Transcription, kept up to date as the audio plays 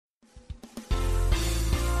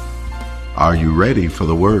Are you ready for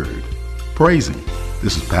the Word? Praise Him.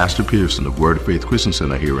 This is Pastor Pearson of Word of Faith Christian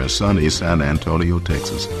Center here in sunny San Antonio,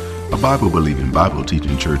 Texas, a Bible-believing,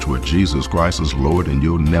 Bible-teaching church where Jesus Christ is Lord and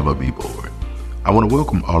you'll never be bored. I want to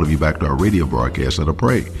welcome all of you back to our radio broadcast that I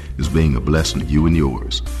pray is being a blessing to you and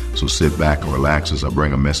yours. So sit back and relax as I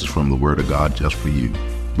bring a message from the Word of God just for you.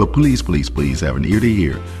 But please, please, please have an ear to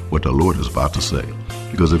hear what the Lord is about to say.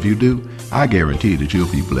 Because if you do, I guarantee that you'll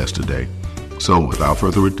be blessed today. So without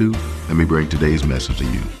further ado, let me bring today's message to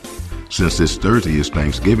you. Since this Thursday is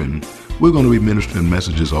Thanksgiving, we're going to be ministering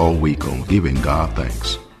messages all week on giving God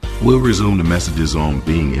thanks. We'll resume the messages on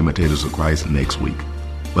being imitators of Christ next week.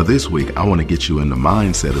 But this week, I want to get you in the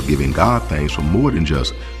mindset of giving God thanks for more than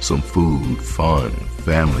just some food, fun,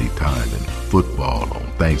 family time, and football on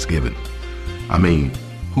Thanksgiving. I mean,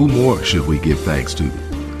 who more should we give thanks to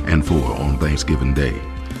and for on Thanksgiving Day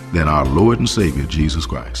than our Lord and Savior, Jesus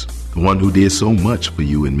Christ, the one who did so much for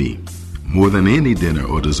you and me, more than any dinner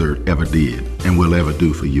or dessert ever did and will ever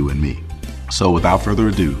do for you and me. So without further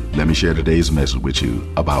ado, let me share today's message with you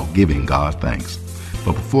about giving God thanks.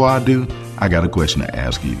 But before I do, I got a question to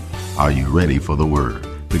ask you. Are you ready for the Word?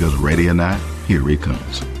 Because ready or not, here it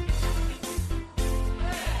comes.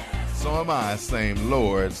 So am I, same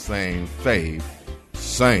Lord, same faith,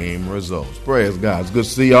 same results. Praise God. It's good to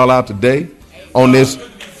see y'all out today on this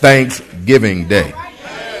Thanksgiving Day.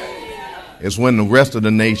 It's when the rest of the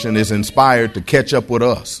nation is inspired to catch up with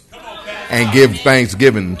us and give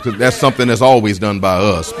thanksgiving, because that's something that's always done by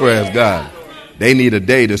us. Praise God. They need a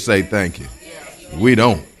day to say thank you. We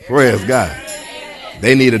don't. Praise God.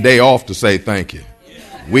 They need a day off to say thank you.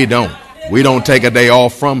 We don't. We don't take a day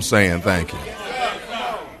off from saying thank you.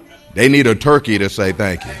 They need a turkey to say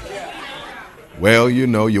thank you. Well, you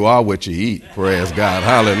know, you are what you eat. Praise God.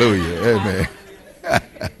 Hallelujah. Amen.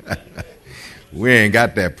 We ain't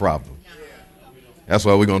got that problem. That's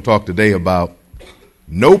why we're going to talk today about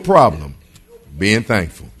no problem being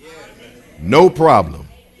thankful. No problem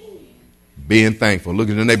being thankful. Look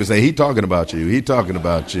at your neighbor and say, he talking about you. He talking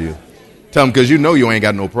about you. Tell him, because you know you ain't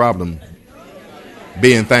got no problem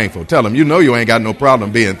being thankful. Tell him, you know you ain't got no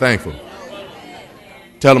problem being thankful.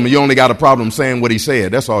 Tell him you only got a problem saying what he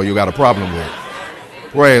said. That's all you got a problem with.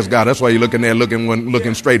 Praise God. That's why you're looking there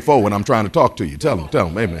looking straight forward. I'm trying to talk to you. Tell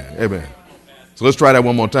him. Amen. Amen. So let's try that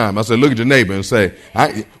one more time. I said, look at your neighbor and say,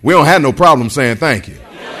 we don't have no problem saying thank you.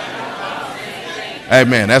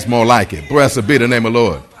 Amen. That's more like it. Blessed be the name of the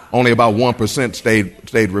Lord. Only about 1%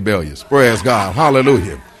 stayed rebellious. Praise God.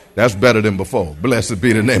 Hallelujah. That's better than before. Blessed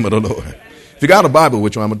be the name of the Lord. If you got a Bible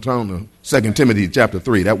with you, I'm going to turn to 2 Timothy chapter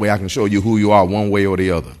 3. That way I can show you who you are one way or the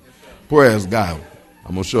other. Praise God.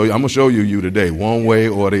 I'm going to show you today one way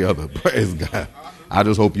or the other. Praise God. I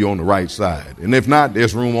just hope you're on the right side. And if not,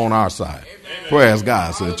 there's room on our side. Praise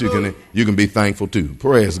God, so that you can be thankful too.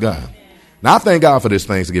 Praise God. Now, I thank God for this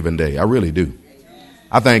Thanksgiving Day. I really do.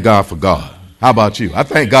 I thank God for God. How about you? I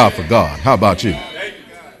thank God for God. How about you?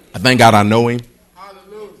 I thank God I know Him.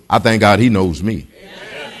 I thank God He knows me.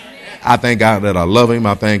 I thank God that I love Him.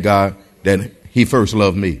 I thank God that He first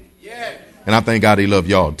loved me. And I thank God He loved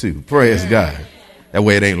y'all too. Praise God. That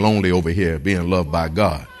way it ain't lonely over here being loved by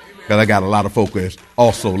God. Because I got a lot of folk that's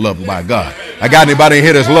also loved by God. I got anybody in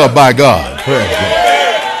here that's loved by God? Praise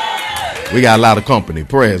God. We got a lot of company.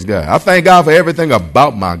 Praise God. I thank God for everything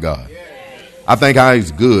about my God. I thank how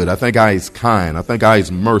He's good. I thank how He's kind. I thank how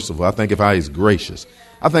He's merciful. I thank how He's gracious.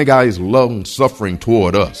 I thank how He's long suffering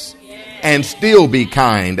toward us and still be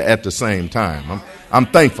kind at the same time. I'm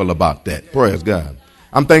thankful about that. Praise God.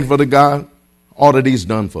 I'm thankful to God, all that He's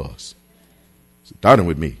done for us. Starting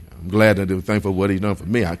with me. I'm glad that I'm thankful for what He's done for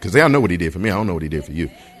me. Because I know what He did for me. I don't know what He did for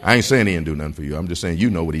you. I ain't saying He didn't do nothing for you. I'm just saying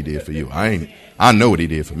you know what He did for you. I know what He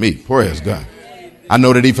did for me. Praise God. I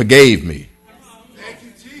know that He forgave me.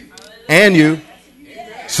 And you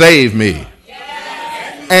saved me.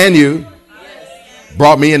 And you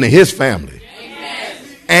brought me into His family.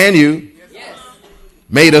 And you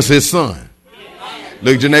made us His son.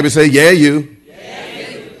 Look at your neighbor and say, yeah, you.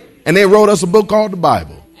 And they wrote us a book called the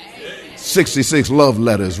Bible. 66 love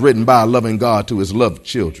letters written by a loving God to His loved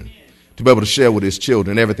children, to be able to share with His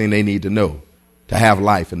children everything they need to know to have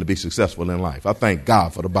life and to be successful in life. I thank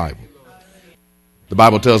God for the Bible. The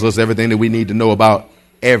Bible tells us everything that we need to know about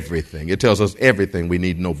everything. It tells us everything we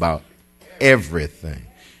need to know about everything.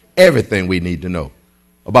 Everything we need to know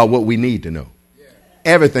about what we need to know.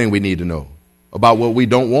 Everything we need to know about what we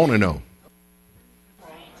don't want to know.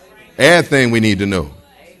 Everything we need to know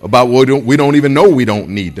about what we don't even know we don't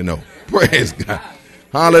need to know. Praise God.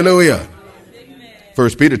 Hallelujah.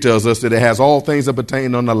 First Peter tells us that it has all things that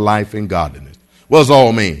pertain unto life and godliness. What does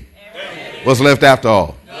all mean? What's left after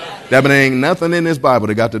all? That there ain't nothing in this Bible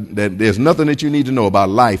that there's nothing that you need to know about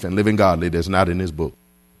life and living godly that's not in this book.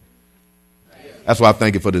 That's why I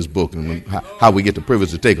thank you for this book and how we get the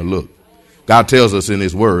privilege to take a look. God tells us in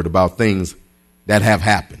his word about things that have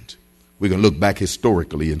happened. We can look back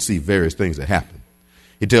historically and see various things that happened.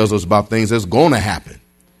 He tells us about things that's going to happen.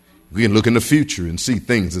 We can look in the future and see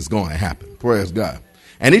things that's going to happen. Praise God.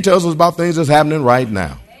 And he tells us about things that's happening right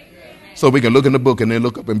now. So we can look in the book and then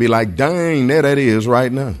look up and be like, dang, there that is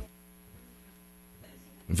right now.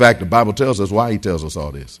 In fact, the Bible tells us why he tells us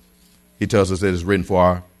all this. He tells us that it's written for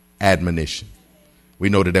our admonition. We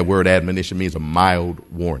know that word admonition means a mild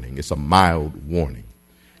warning. It's a mild warning.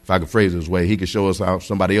 If I could phrase it this way, he could show us how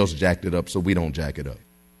somebody else jacked it up so we don't jack it up.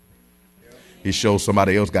 He shows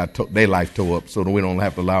somebody else got their life tore up so that we don't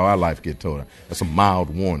have to allow our life get tore up. That's a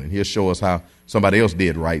mild warning. He'll show us how somebody else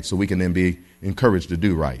did right so we can then be encouraged to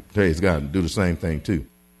do right. Praise God, and do the same thing too.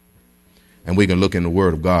 And we can look in the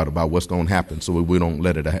word of God about what's going to happen so we don't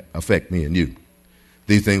let it affect me and you.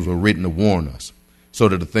 These things were written to warn us so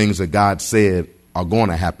that the things that God said are going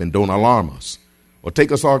to happen don't alarm us or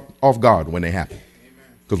take us off guard when they happen.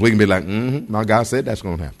 Because we can be like, now God said that's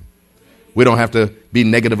going to happen. We don't have to be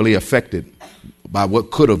negatively affected by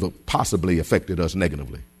what could have possibly affected us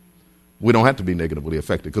negatively. We don't have to be negatively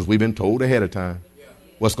affected because we've been told ahead of time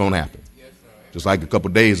what's going to happen. Just like a couple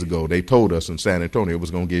of days ago, they told us in San Antonio it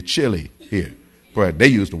was going to get chilly here. They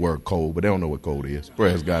used the word cold, but they don't know what cold is.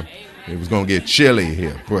 Praise God. It was going to get chilly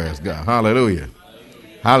here. Praise God. Hallelujah.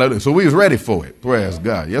 Hallelujah. So we was ready for it. Praise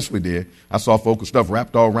God. Yes, we did. I saw folks with stuff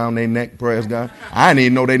wrapped all around their neck. Praise God. I didn't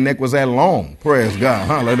even know their neck was that long. Praise God.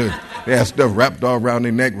 Hallelujah. They had stuff wrapped all around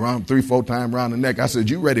their neck, around 3-4 times around the neck. I said,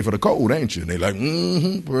 you ready for the cold, ain't you? And they like,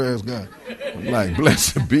 praise God. I'm like,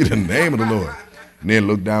 blessed be the name of the Lord. And then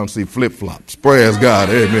look down and see flip-flops. Praise God.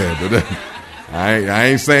 Amen. But I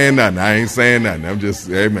ain't saying nothing. I ain't saying nothing. I'm just,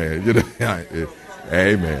 amen.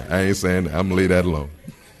 Amen. I ain't saying that. I'm going to leave that alone.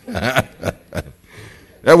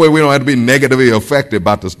 That way we don't have to be negatively affected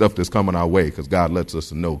by the stuff that's coming our way because God lets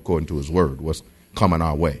us know according to his word what's coming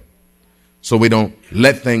our way. So we don't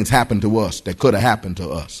let things happen to us that could have happened to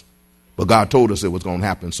us. But God told us it was going to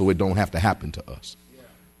happen so it don't have to happen to us.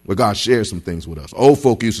 But God shares some things with us. Old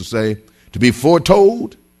folk used to say, to be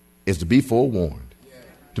foretold is to be forewarned.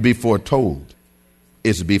 To be foretold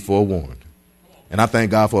is to be forewarned. And I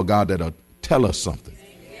thank God for a God that'll tell us something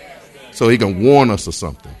so he can warn us of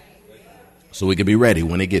something so we can be ready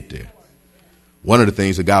when they get there. One of the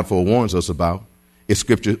things that God forewarns us about is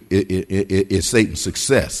scripture, is Satan's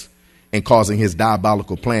success in causing his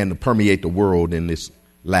diabolical plan to permeate the world in this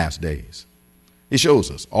last days. He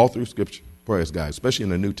shows us all through scripture, praise God, especially in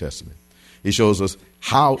the New Testament. He shows us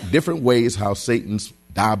how different ways how Satan's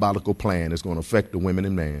diabolical plan is going to affect the women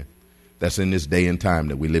and man that's in this day and time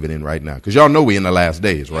that we're living in right now. Because y'all know we're in the last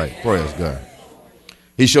days, right? Praise God.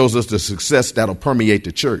 He shows us the success that'll permeate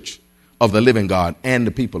the church of the living God and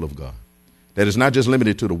the people of God. That is not just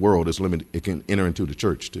limited to the world, it can enter into the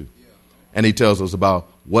church too. And he tells us about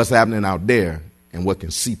what's happening out there and what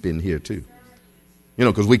can seep in here too. You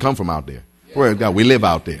know, because we come from out there. Praise God. We live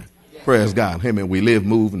out there. Praise God. Amen. We live,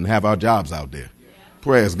 move, and have our jobs out there.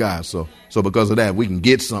 Praise God. So because of that, we can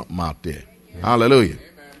get something out there. Hallelujah.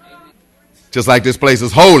 Just like this place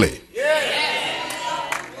is holy.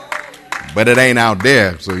 But it ain't out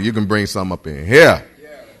there, so you can bring something up in here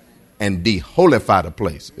and deholify the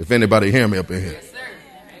place. If anybody hear me up in here.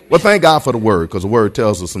 Well, thank God for the word, because the word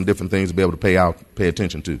tells us some different things to be able to pay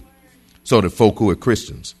attention to, so that folk who are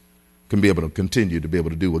Christians can be able to continue to be able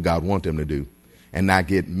to do what God wants them to do and not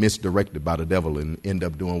get misdirected by the devil and end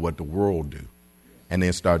up doing what the world do and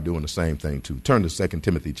then start doing the same thing too. Turn to 2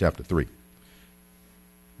 Timothy chapter 3.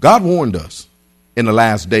 God warned us in the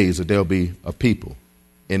last days that there'll be a people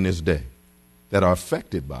in this day that are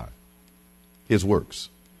affected by his works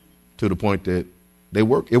to the point that it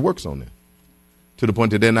works on them. To the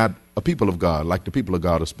point that they're not a people of God like the people of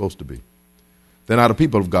God are supposed to be. They're not a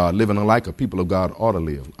people of God living like a people of God ought to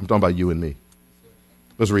live. I'm talking about you and me.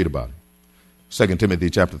 Let's read about it. 2 Timothy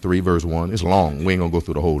chapter 3, verse 1. It's long. We ain't going to go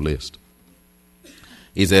through the whole list.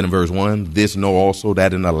 He said in verse 1, this know also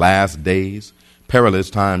that in the last days perilous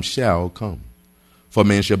times shall come. For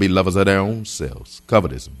men shall be lovers of their own selves,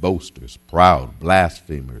 covetous, boasters, proud,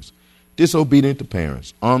 blasphemers, disobedient to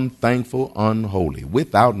parents, unthankful, unholy,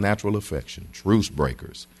 without natural affection, truce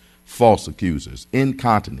breakers, false accusers,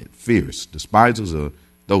 incontinent, fierce, despisers of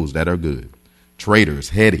those that are good, traitors,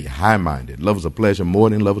 heady, high-minded, lovers of pleasure more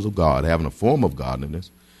than lovers of God, having a form of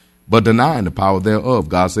godliness, but denying the power thereof.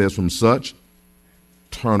 God says, from such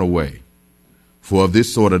turn away. For of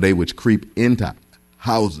this sort are they which creep into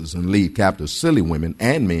houses and lead captive silly women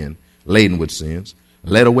and men laden with sins,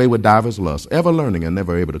 led away with divers lusts, ever learning and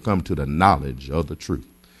never able to come to the knowledge of the truth.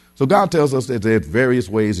 So God tells us that there's various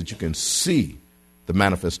ways that you can see the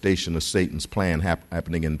manifestation of Satan's plan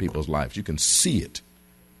happening in people's lives. You can see it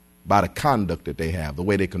by the conduct that they have, the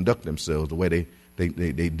way they conduct themselves, the way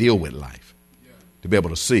they deal with life. To be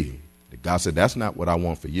able to see that God said, that's not what I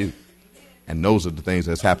want for you. And those are the things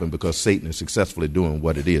that's happened because Satan is successfully doing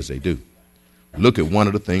what it is they do. Look at one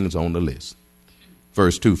of the things on the list.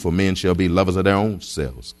 Verse 2, for men shall be lovers of their own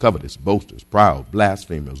selves, covetous, boasters, proud,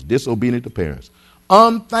 blasphemers, disobedient to parents,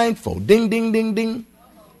 unthankful. Ding, ding, ding, ding.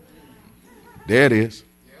 There it is.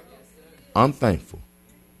 Unthankful.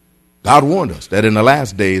 God warned us that in the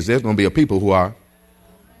last days there's going to be a people who are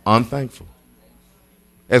unthankful.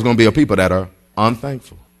 There's going to be a people that are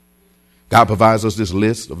unthankful. God provides us this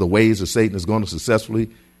list of the ways that Satan is going to successfully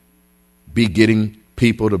be getting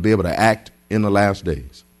people to be able to act in the last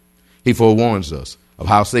days. He forewarns us of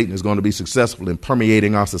how Satan is going to be successful in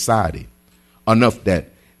permeating our society enough that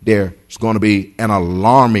there's going to be an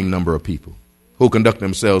alarming number of people who conduct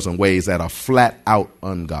themselves in ways that are flat out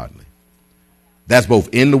ungodly. That's both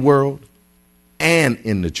in the world and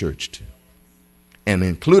in the church too. And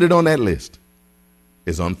included on that list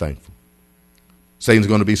is unthankful. Satan's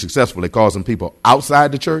going to be successful at causing people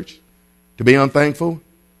outside the church to be unthankful,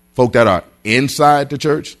 folk that are inside the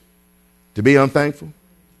church to be unthankful,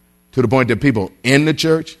 to the point that people in the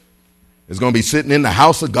church is going to be sitting in the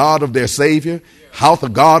house of God of their Savior, house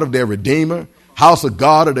of God of their Redeemer, house of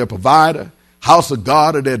God of their provider, house of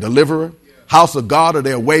God of their deliverer, house of God of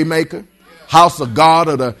their waymaker, house of God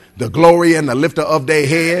of the glory and the lifter of their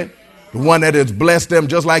head, the one that has blessed them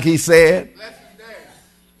just like he said,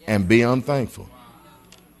 and be unthankful.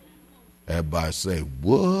 Everybody say,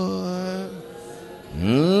 what?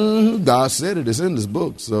 God said it. It's in this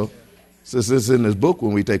book. So since it's in this book,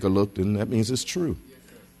 when we take a look, then that means it's true.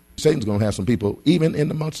 Satan's going to have some people, even in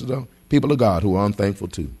the midst of the people of God, who are unthankful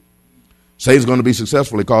too. Satan's going to be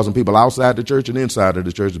successfully causing people outside the church and inside of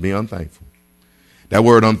the church to be unthankful. That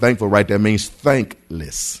word unthankful right there means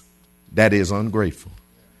thankless. That is ungrateful.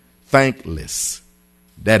 Thankless.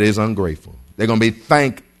 That is ungrateful. They're going to be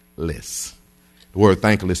thankless. The word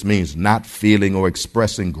thankless means not feeling or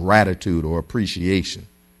expressing gratitude or appreciation.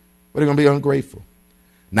 But they're going to be ungrateful.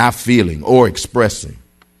 Not feeling or expressing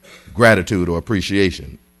gratitude or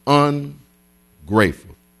appreciation.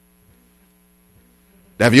 Ungrateful.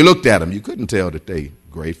 Now, if you looked at them, you couldn't tell that they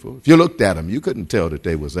grateful. If you looked at them, you couldn't tell that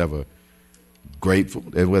they was ever grateful,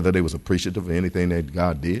 and whether they was appreciative of anything that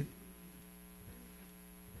God did.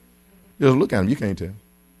 Just look at them, you can't tell.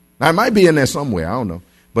 Now, it might be in there somewhere, I don't know.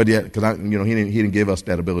 But yeah, because he didn't give us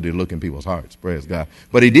that ability to look in people's hearts, praise God.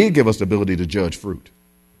 But he did give us the ability to judge fruit.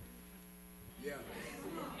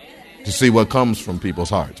 To see what comes from people's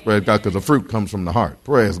hearts, praise God, because the fruit comes from the heart,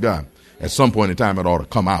 praise God. At some point in time, it ought to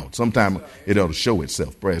come out. Sometime it ought to show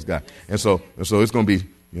itself, praise God. And so it's going to be,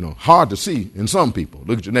 hard to see in some people.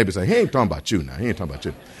 Look at your neighbor and say, he ain't talking about you now. He ain't talking about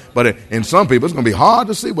you. But in some people, it's going to be hard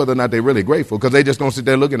to see whether or not they're really grateful because they just going to sit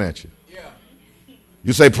there looking at you.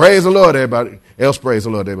 You say, praise the Lord, everybody else praise the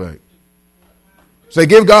Lord, everybody. Say,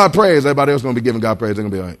 give God praise, everybody else going to be giving God praise. They're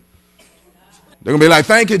going to be like, they're going to be like,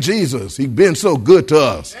 thank you, Jesus. He's been so good to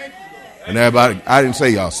us. And everybody, I didn't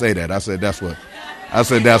say y'all say that. I said that's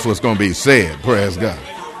what's going to be said, praise God.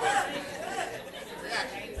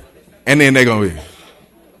 And then they're going to be,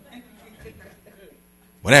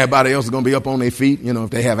 when everybody else is going to be up on their feet, if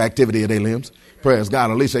they have activity of their limbs, praise God,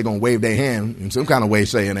 at least they're going to wave their hand in some kind of way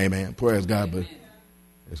saying amen, praise God, but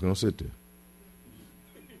it's going to sit there.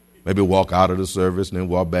 Maybe walk out of the service and then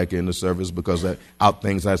walk back in the service because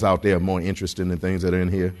things that's out there are more interesting than things that are in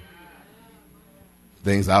here.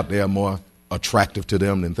 Things out there are more attractive to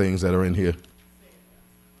them than things that are in here.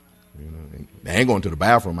 They ain't going to the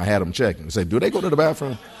bathroom. I had them check and say, do they go to the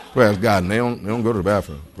bathroom? Praise God. And they don't go to the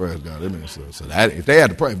bathroom. Praise God. If they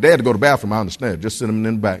had to go to the bathroom, I understand. Just send them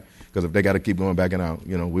in the back. Because if they got to keep going back and out,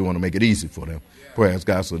 we want to make it easy for them. Praise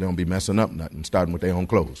God, so they don't be messing up nothing, starting with their own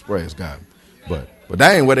clothes. Praise God. But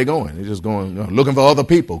that ain't where they're going. They're just going, looking for other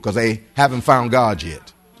people because they haven't found God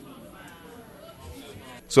yet.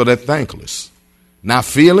 So they're thankless. Not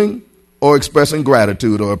feeling or expressing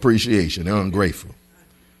gratitude or appreciation. They're ungrateful.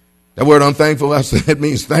 That word unthankful, I said, it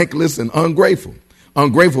means thankless and ungrateful.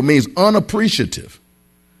 Ungrateful means unappreciative.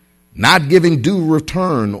 Not giving due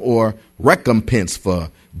return or recompense for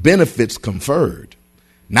benefits conferred.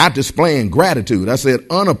 Not displaying gratitude. I said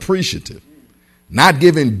unappreciative. Not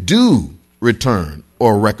giving due return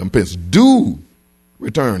or recompense. Due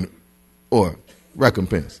return or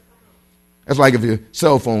recompense. That's like if your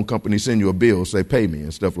cell phone company send you a bill, say pay me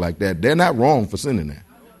and stuff like that. They're not wrong for sending that.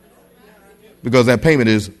 Because that payment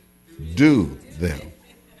is due them.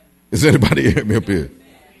 Is anybody hearing me up here?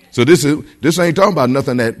 So this ain't talking about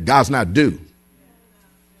nothing that God's not due.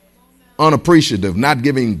 Unappreciative, not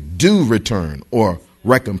giving due return or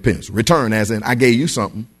recompense. Return as in, I gave you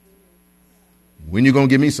something. When you going to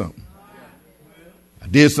give me something? I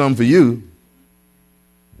did something for you.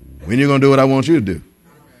 When you going to do what I want you to do?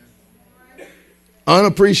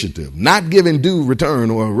 Unappreciative, not giving due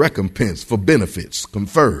return or recompense for benefits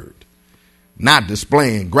conferred. Not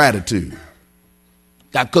displaying gratitude.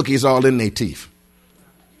 Got cookies all in their teeth.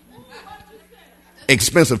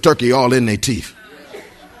 Expensive turkey all in their teeth.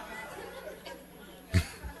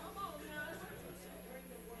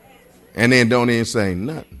 And then don't even say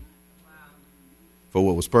nothing for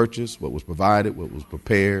what was purchased, what was provided, what was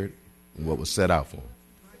prepared, and what was set out for them.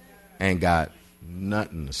 Ain't got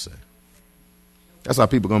nothing to say. That's how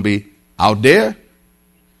people going to be out there.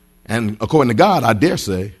 And according to God, I dare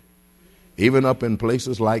say, even up in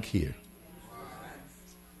places like here.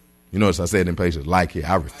 You notice I said in places like here.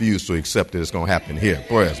 I refuse to accept that it's going to happen here.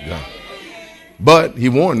 Praise God. But he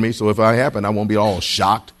warned me, so if it happen, I won't be all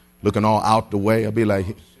shocked, looking all out the way. I'll be like,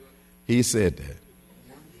 he said that.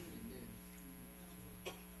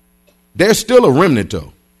 There's still a remnant,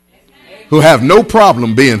 though, who have no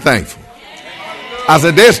problem being thankful. I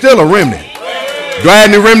said, there's still a remnant.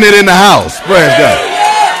 Glad the remnant in the house. Praise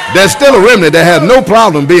God. There's still a remnant that has no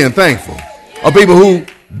problem being thankful. Or people who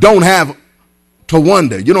don't have to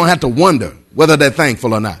wonder. You don't have to wonder whether they're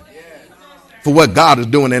thankful or not for what God is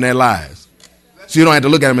doing in their lives. So you don't have to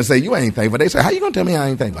look at them and say, you ain't thankful. They say, how you going to tell me I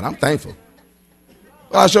ain't thankful? I'm thankful.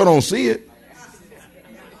 Well, I sure don't see it.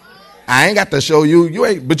 I ain't got to show you. You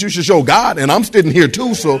ain't, but you should show God. And I'm sitting here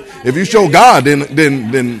too. So if you show God,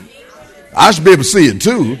 then I should be able to see it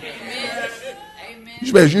too.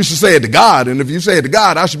 You should say it to God. And if you say it to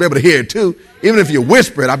God, I should be able to hear it too. Even if you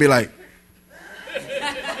whisper it, I'll be like,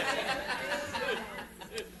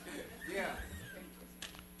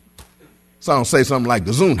 so I don't say something like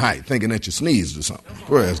Gesundheit, thinking that you sneezed or something.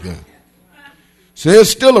 Praise God. So there's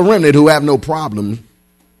still a remnant who have no problem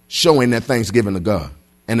showing their thanksgiving to God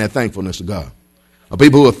and their thankfulness to God. Or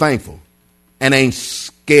people who are thankful and ain't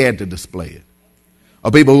scared to display it. Or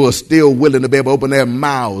people who are still willing to be able to open their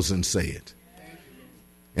mouths and say it.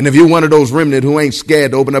 And if you're one of those remnant who ain't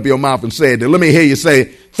scared to open up your mouth and say it, then let me hear you say,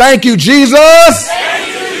 thank you, Jesus, thank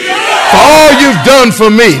you, Jesus, for all you've done for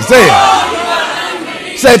me. Say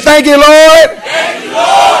it. Say, thank you, Lord,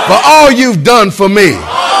 for all you've done for me.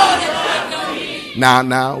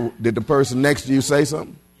 Now, did the person next to you say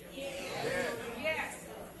something?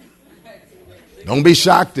 Don't be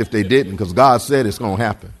shocked if they didn't, because God said it's going to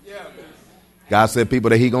happen. God said people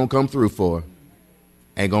that he going to come through for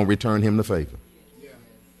ain't going to return him the favor.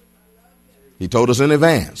 He told us in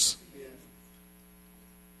advance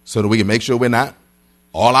so that we can make sure we're not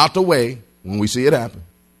all out the way when we see it happen.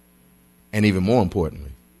 And even more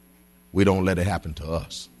importantly, we don't let it happen to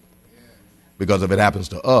us. Because if it happens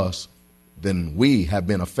to us, then we have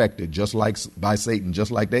been affected just like by Satan,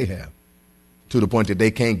 just like they have, to the point that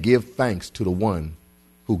they can't give thanks to the one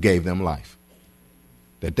who gave them life.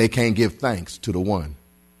 That they can't give thanks to the one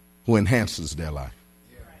who enhances their life.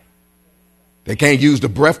 They can't use the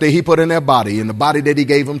breath that he put in their body and the body that he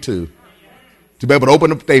gave them to be able to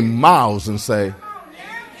open up their mouths and say,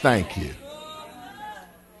 thank you.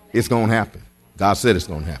 It's going to happen. God said it's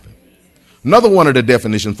going to happen. Another one of the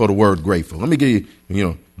definitions for the word grateful. Let me give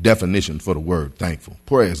you, definition for the word thankful.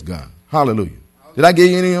 Praise God. Hallelujah. Did I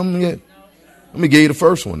give you any of them yet? Let me give you the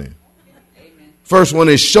first one then. First one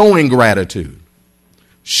is showing gratitude.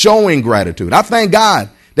 Showing gratitude. I thank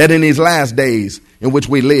God that in these last days in which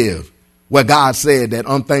we live, where God said that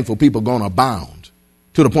unthankful people are going to abound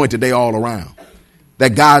to the point that they all around,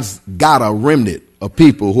 that God's got a remnant of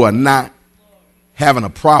people who are not having a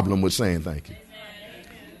problem with saying thank you.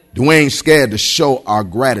 We ain't scared to show our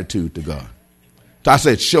gratitude to God. So I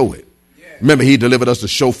said show it. Remember, he delivered us to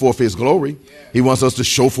show forth his glory. He wants us to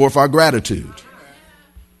show forth our gratitude.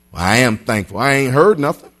 Well, I am thankful. I ain't heard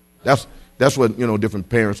nothing. That's what, different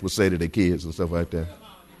parents would say to their kids and stuff like that.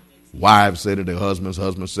 Wives say to their husbands,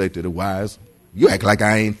 husbands say to their wives, you act like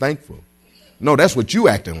I ain't thankful. No, that's what you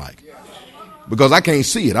acting like. Because I can't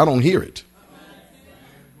see it. I don't hear it.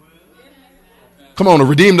 Come on, the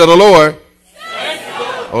redeemed of the Lord.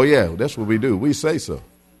 Oh, yeah, that's what we do. We say so.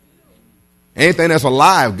 Anything that's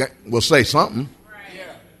alive will say something.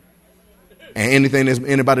 And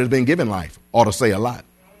anybody that's been given life ought to say a lot.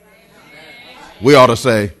 We ought to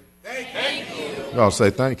say, thank you. We ought to say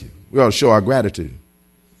thank you. We ought to show our gratitude.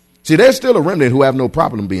 See, there's still a remnant who have no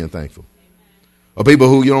problem being thankful. Or people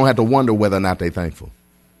who you don't have to wonder whether or not they're thankful.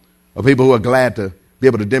 Or people who are glad to be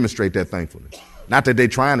able to demonstrate that thankfulness. Not that they're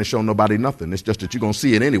trying to show nobody nothing. It's just that you're going to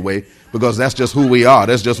see it anyway because that's just who we are.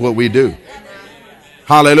 That's just what we do.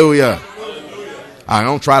 Hallelujah. I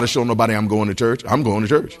don't try to show nobody I'm going to church. I'm going to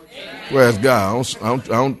church. Where's God? I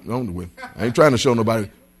ain't trying to show nobody.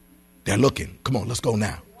 They're looking. Come on, let's go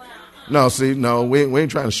now. No, see, no, we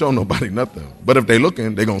ain't trying to show nobody nothing. But if they're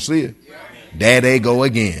looking, they're going to see it. There they go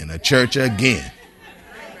again, a church again.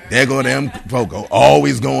 There go them folk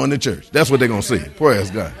always going to church. That's what they're going to see.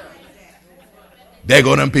 Praise God. There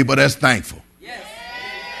go them people that's thankful.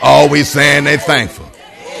 Always saying they're thankful.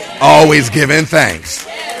 Always giving thanks.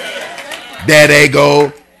 There they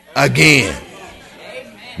go again.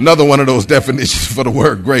 Another one of those definitions for the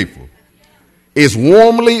word grateful is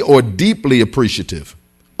warmly or deeply appreciative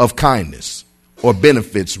of kindness or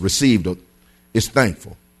benefits received. Is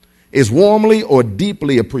thankful. Is warmly or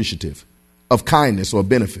deeply appreciative of kindness or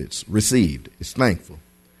benefits received. Is thankful.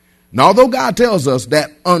 Now, although God tells us that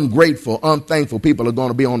ungrateful, unthankful people are going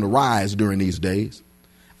to be on the rise during these days,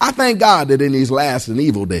 I thank God that in these last and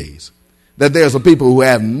evil days, that there's a people who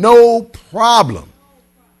have no problem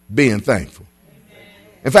being thankful.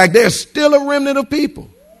 In fact, there's still a remnant of people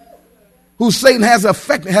who Satan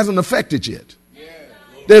hasn't affected yet.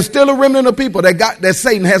 There's still a remnant of people that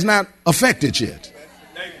Satan has not affected yet,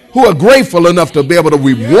 who are grateful enough to be able to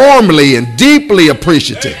be warmly and deeply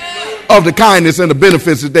appreciative of the kindness and the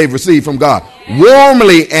benefits that they've received from God.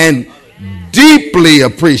 Warmly and deeply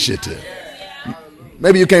appreciative.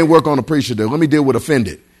 Maybe you can't work on appreciative. Let me deal with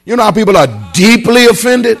offended. You know how people are deeply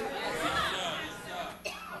offended?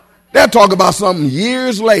 They'll talk about something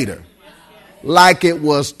years later like it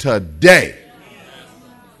was today.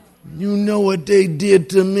 You know what they did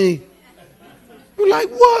to me? You're like,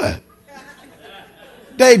 what?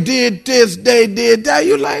 They did this, they did that.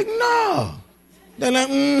 You're like, no. They're like,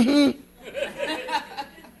 mm-hmm.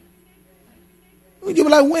 You be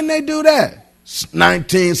like, when they do that?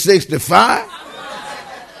 1965?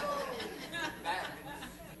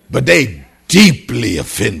 But they deeply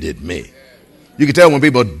offended me. You can tell when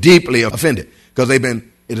people are deeply offended because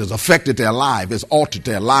it has affected their life, it's altered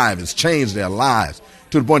their life, it's changed their lives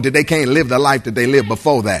to the point that they can't live the life that they lived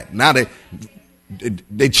before that. Now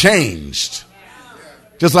they changed.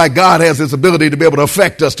 Just like God has this ability to be able to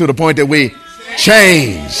affect us to the point that we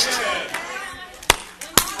changed.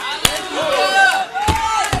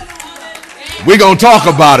 We're going to talk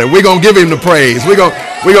about it. We're going to give him the praise. We're going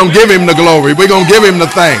to give him the glory. We're going to give him the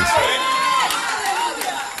thanks.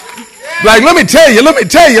 Like, let me tell you.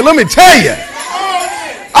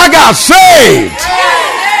 I got saved.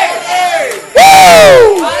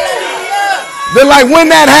 Woo! They're like, when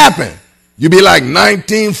that happened? You be like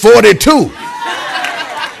 1942.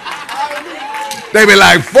 They be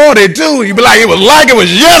like 42. You be like, it was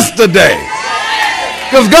yesterday.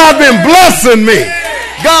 Because God's been blessing me.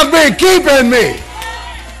 God's been keeping me.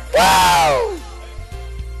 Wow.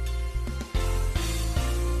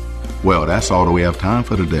 Well, that's all that we have time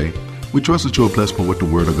for today. We trust that you're blessed by what the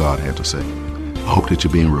Word of God had to say. I hope that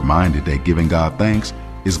you're being reminded that giving God thanks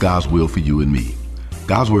is God's will for you and me.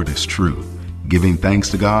 God's Word is true. Giving thanks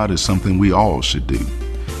to God is something we all should do.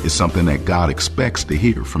 It's something that God expects to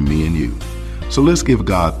hear from me and you. So let's give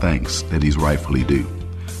God thanks that He's rightfully due.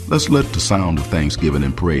 Let's let the sound of thanksgiving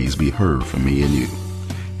and praise be heard from me and you.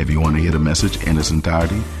 If you want to hear the message in its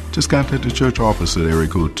entirety, just contact the church office at area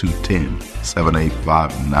code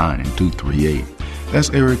 210-7859-238. That's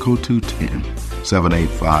area code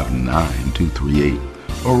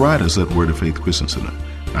 210-7859-238. Or write us at Word of Faith Christian Center,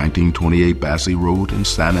 1928 Basse Road in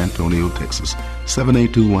San Antonio, Texas,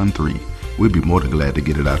 78213. We'd be more than glad to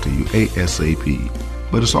get it out to you ASAP.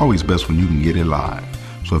 But it's always best when you can get it live.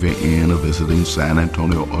 So if you're in or visiting San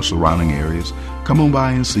Antonio or surrounding areas, come on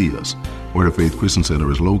by and see us. Word of Faith Christian Center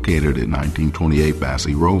is located at 1928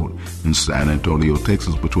 Basse Road in San Antonio,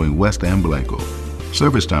 Texas, between West and Blanco.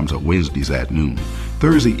 Service times are Wednesdays at noon,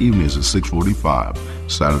 Thursday evenings at 6:45,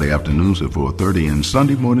 Saturday afternoons at 4:30, and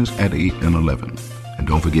Sunday mornings at 8 and 11. And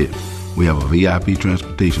don't forget, we have a VIP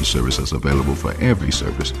transportation service that's available for every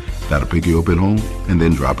service. That'll pick you up at home and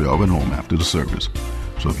then drop you off at home after the service.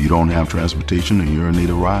 So if you don't have transportation and you're in need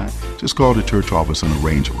of a ride, just call the church office and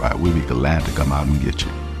arrange a ride. We'll be glad to come out and get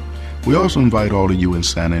you. We also invite all of you in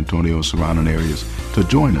San Antonio and surrounding areas to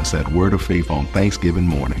join us at Word of Faith on Thanksgiving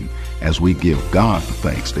morning as we give God the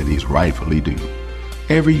thanks that He's rightfully due.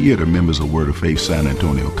 Every year, the members of Word of Faith San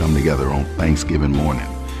Antonio come together on Thanksgiving morning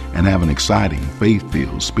and have an exciting,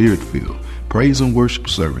 faith-filled, spirit-filled praise and worship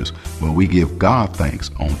service where we give God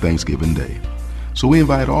thanks on Thanksgiving Day. So we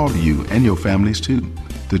invite all of you and your families too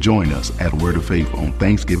to join us at Word of Faith on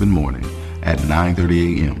Thanksgiving morning at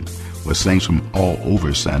 9:30 a.m. where saints from all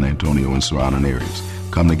over San Antonio and surrounding areas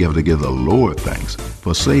come together to give the Lord thanks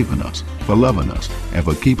for saving us, for loving us, and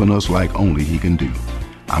for keeping us like only He can do.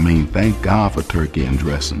 I mean, thank God for turkey and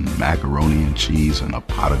dressing, macaroni and cheese, and a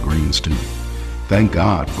pot of greens too. Thank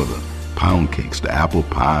God for the pound cakes, the apple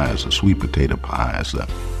pies, the sweet potato pies, the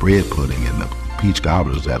bread pudding, and the peach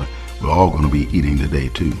cobbers that we're all going to be eating today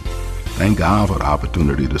too. Thank God for the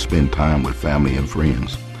opportunity to spend time with family and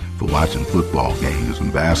friends, for watching football games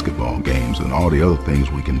and basketball games and all the other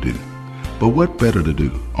things we can do. But what better to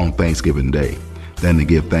do on Thanksgiving Day than to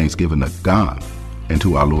give thanksgiving to God and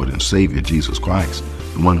to our Lord and Savior Jesus Christ,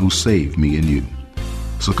 the one who saved me and you.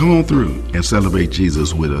 So come on through and celebrate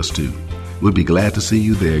Jesus with us too. We'll be glad to see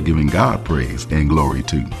you there giving God praise and glory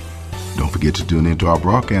too. Don't forget to tune into our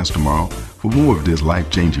broadcast tomorrow for more of this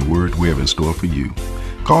life-changing word we have in store for you.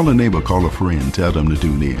 Call a neighbor, call a friend, tell them to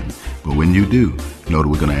tune in. But when you do, know that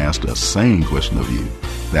we're going to ask the same question of you.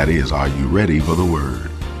 That is, are you ready for the word?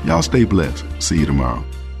 Y'all stay blessed. See you tomorrow.